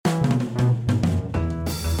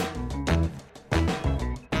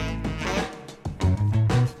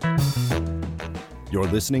You're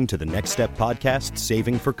listening to the Next Step podcast,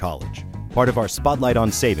 Saving for College, part of our Spotlight on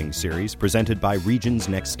Savings series presented by Regions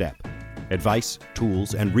Next Step. Advice,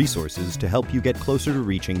 tools, and resources to help you get closer to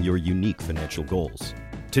reaching your unique financial goals.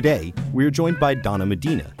 Today, we're joined by Donna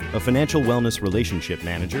Medina, a financial wellness relationship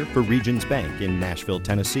manager for Regions Bank in Nashville,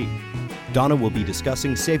 Tennessee. Donna will be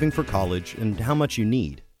discussing saving for college and how much you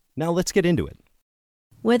need. Now let's get into it.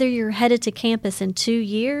 Whether you're headed to campus in 2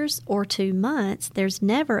 years or 2 months, there's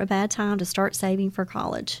never a bad time to start saving for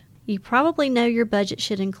college. You probably know your budget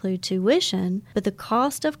should include tuition, but the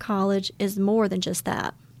cost of college is more than just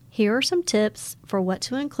that. Here are some tips for what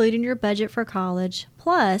to include in your budget for college,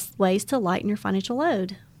 plus ways to lighten your financial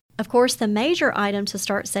load. Of course, the major item to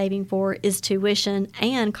start saving for is tuition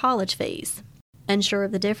and college fees. Unsure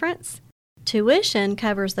of the difference? Tuition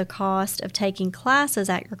covers the cost of taking classes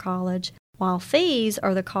at your college, while fees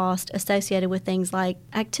are the cost associated with things like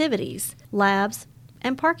activities, labs,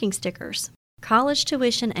 and parking stickers. College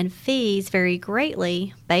tuition and fees vary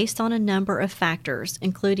greatly based on a number of factors,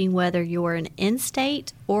 including whether you're an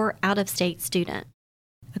in-state or out-of-state student.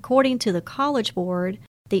 According to the College Board,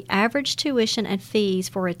 the average tuition and fees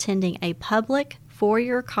for attending a public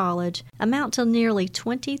four-year college amount to nearly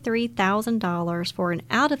 $23,000 for an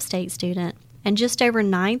out-of-state student and just over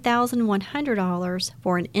 $9,100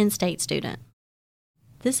 for an in-state student.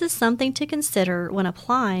 This is something to consider when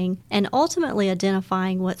applying and ultimately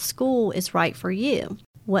identifying what school is right for you,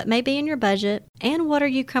 what may be in your budget, and what are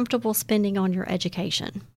you comfortable spending on your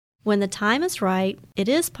education. When the time is right, it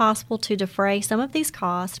is possible to defray some of these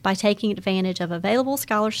costs by taking advantage of available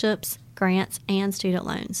scholarships, grants, and student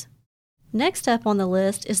loans. Next up on the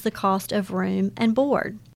list is the cost of room and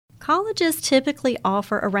board. Colleges typically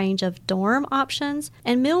offer a range of dorm options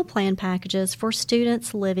and meal plan packages for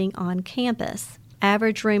students living on campus.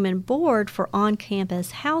 Average room and board for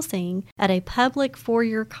on-campus housing at a public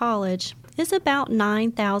four-year college is about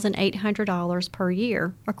 $9,800 per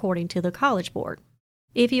year, according to the College Board.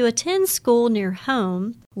 If you attend school near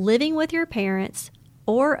home, living with your parents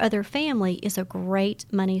or other family is a great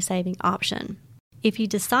money-saving option. If you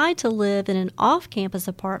decide to live in an off-campus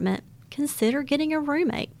apartment, consider getting a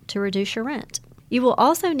roommate to reduce your rent. You will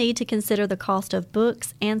also need to consider the cost of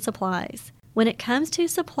books and supplies. When it comes to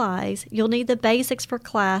supplies, you'll need the basics for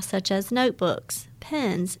class such as notebooks,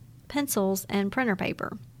 pens, pencils, and printer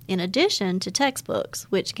paper, in addition to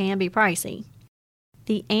textbooks, which can be pricey.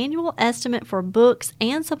 The annual estimate for books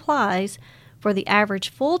and supplies for the average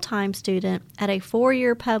full-time student at a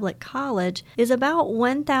four-year public college is about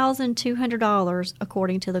 $1,200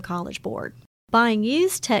 according to the College Board. Buying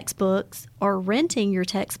used textbooks or renting your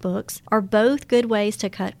textbooks are both good ways to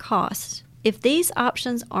cut costs. If these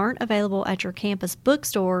options aren't available at your campus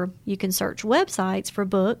bookstore, you can search websites for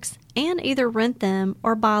books and either rent them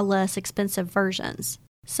or buy less expensive versions.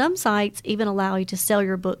 Some sites even allow you to sell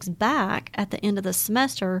your books back at the end of the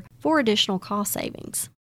semester for additional cost savings.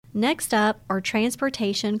 Next up are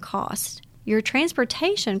transportation costs. Your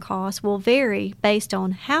transportation costs will vary based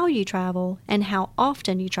on how you travel and how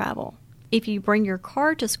often you travel. If you bring your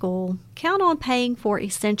car to school, count on paying for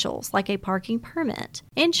essentials like a parking permit,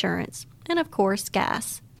 insurance, and of course,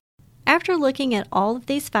 gas. After looking at all of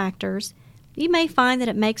these factors, you may find that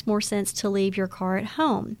it makes more sense to leave your car at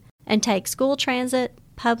home and take school transit,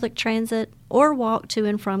 public transit, or walk to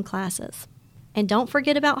and from classes. And don't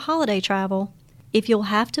forget about holiday travel. If you'll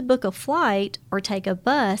have to book a flight or take a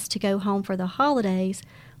bus to go home for the holidays,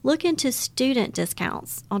 look into student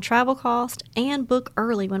discounts on travel costs and book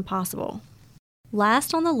early when possible.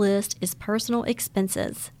 Last on the list is personal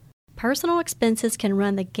expenses. Personal expenses can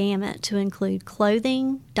run the gamut to include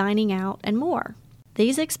clothing, dining out, and more.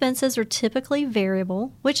 These expenses are typically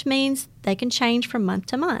variable, which means they can change from month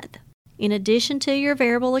to month. In addition to your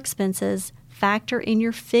variable expenses, factor in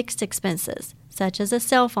your fixed expenses, such as a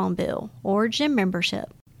cell phone bill or gym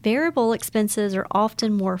membership. Variable expenses are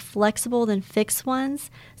often more flexible than fixed ones,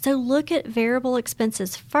 so look at variable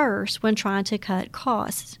expenses first when trying to cut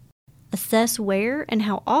costs. Assess where and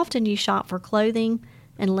how often you shop for clothing,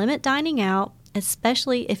 and limit dining out,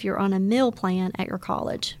 especially if you're on a meal plan at your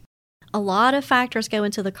college. A lot of factors go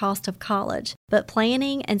into the cost of college, but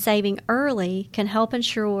planning and saving early can help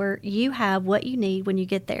ensure you have what you need when you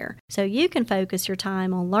get there, so you can focus your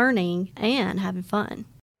time on learning and having fun.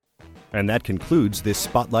 And that concludes this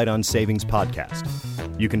Spotlight on Savings podcast.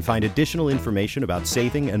 You can find additional information about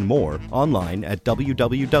saving and more online at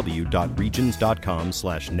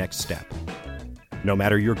www.regions.com/nextstep. No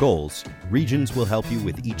matter your goals, Regions will help you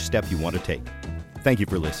with each step you want to take. Thank you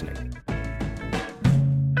for listening.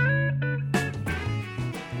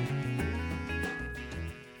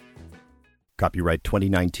 Copyright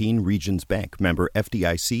 2019 Regions Bank, member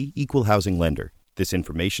FDIC, Equal Housing Lender. This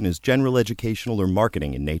information is general educational or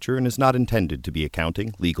marketing in nature and is not intended to be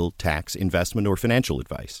accounting, legal, tax, investment, or financial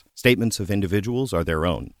advice. Statements of individuals are their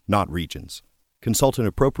own, not Regions. Consult an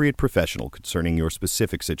appropriate professional concerning your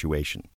specific situation.